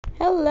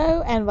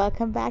Hello and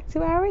welcome back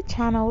to our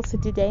channel. So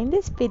today in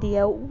this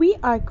video we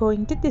are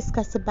going to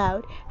discuss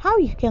about how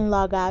you can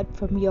log out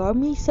from your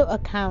Meesho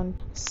account.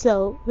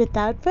 So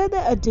without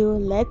further ado,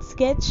 let's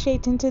get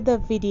straight into the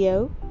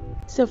video.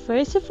 So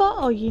first of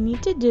all you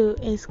need to do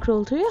is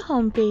scroll to your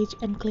home page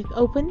and click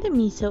open the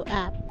Meesho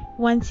app.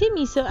 Once your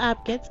Meesho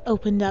app gets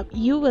opened up,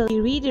 you will be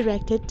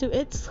redirected to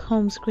its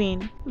home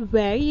screen,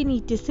 where you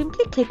need to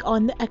simply click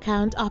on the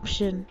account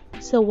option.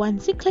 So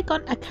once you click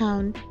on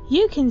account,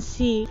 you can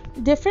see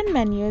different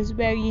menus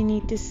where you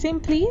need to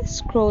simply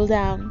scroll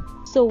down.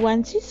 So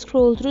once you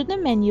scroll through the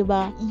menu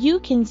bar, you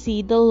can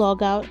see the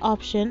logout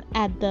option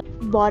at the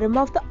bottom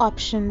of the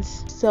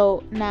options.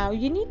 So now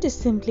you need to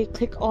simply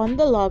click on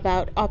the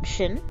logout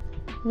option,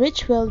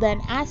 which will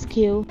then ask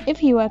you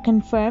if you are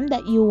confirmed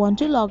that you want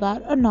to log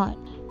out or not.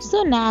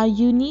 So now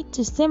you need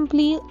to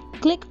simply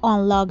click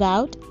on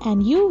logout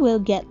and you will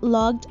get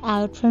logged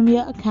out from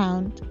your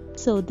account.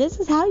 So this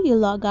is how you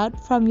log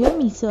out from your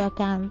Meesho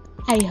account.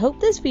 I hope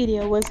this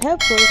video was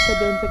helpful, so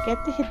don't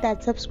forget to hit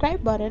that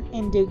subscribe button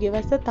and do give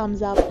us a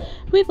thumbs up.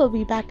 We will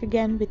be back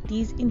again with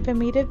these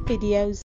informative videos.